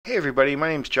Hey everybody, my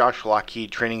name is Josh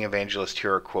Lockheed, Training Evangelist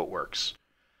here at QuoteWerks.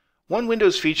 One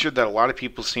Windows feature that a lot of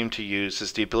people seem to use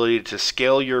is the ability to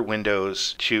scale your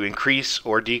windows to increase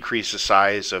or decrease the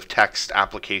size of text,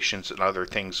 applications, and other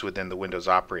things within the Windows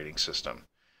operating system.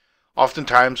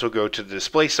 Oftentimes we'll go to the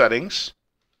display settings,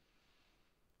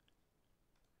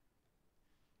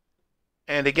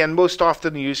 and again, most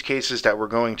often the use case is that we're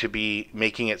going to be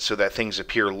making it so that things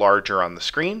appear larger on the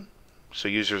screen. So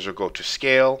users will go to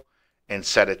scale and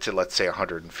set it to, let's say,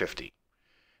 150.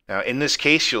 Now in this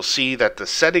case, you'll see that the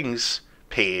settings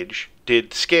page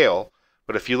did scale,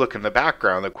 but if you look in the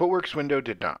background, the QuoteWerks window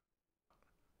did not.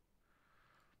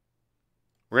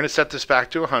 We're going to set this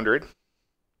back to 100. I'm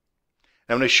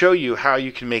going to show you how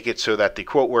you can make it so that the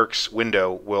QuoteWerks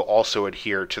window will also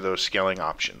adhere to those scaling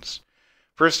options.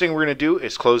 First thing we're going to do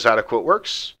is close out of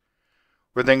QuoteWerks.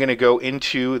 We're then going to go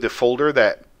into the folder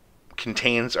that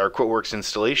contains our QuoteWerks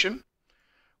installation.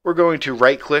 We're going to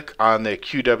right-click on the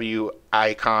QW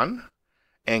icon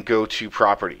and go to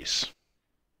Properties.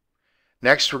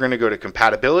 Next, we're going to go to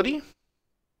Compatibility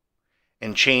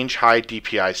and change Hide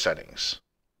DPI settings.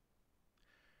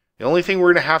 The only thing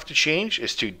we're going to have to change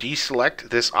is to deselect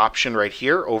this option right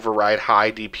here, Override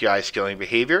High DPI Scaling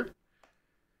Behavior,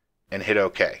 and hit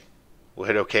OK. We'll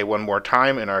hit OK one more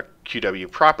time in our QW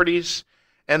Properties,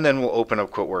 and then we'll open up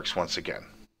QuoteWerks once again.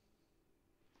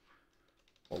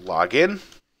 We'll log in.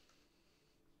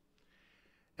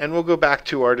 And we'll go back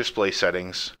to our display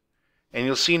settings, and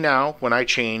you'll see now when I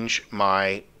change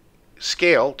my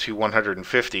scale to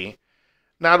 150,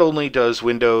 not only does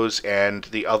Windows and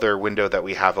the other window that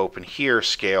we have open here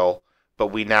scale, but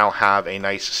we now have a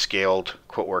nice scaled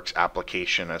QuoteWerks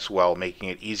application as well, making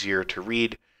it easier to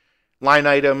read line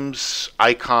items,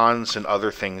 icons, and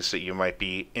other things that you might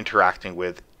be interacting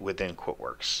with within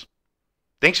QuoteWerks.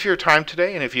 Thanks for your time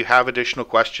today, and if you have additional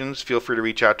questions, feel free to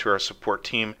reach out to our support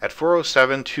team at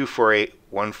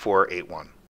 407-248-1481.